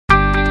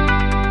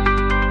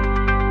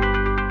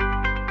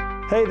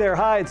Hey there,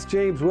 hi, it's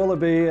Jaymes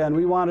Willoughby, and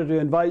we wanted to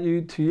invite you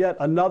to yet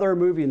another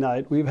movie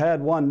night. We've had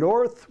one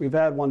north, we've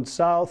had one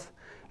south,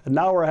 and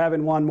now we're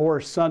having one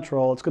more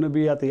central. It's going to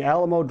be at the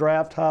Alamo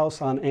Draft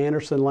House on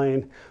Anderson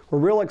Lane. We're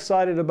real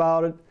excited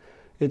about it.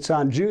 It's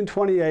on June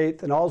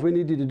 28th, and all we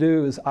need you to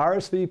do is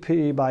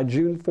RSVP by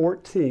June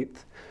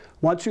 14th.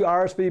 Once you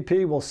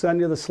RSVP, we'll send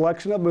you the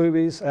selection of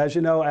movies. As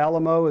you know,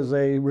 Alamo is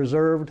a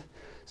reserved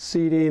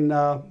seating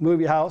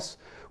movie house.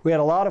 We had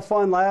a lot of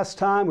fun last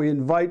time. We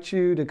invite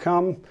you to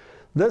come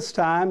this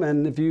time,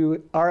 and if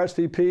you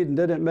RSVP'd and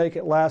didn't make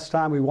it last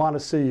time, we want to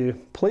see you.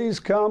 Please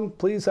come,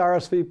 please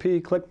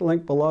RSVP, click the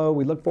link below.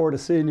 We look forward to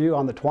seeing you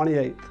on the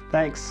 28th.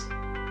 Thanks.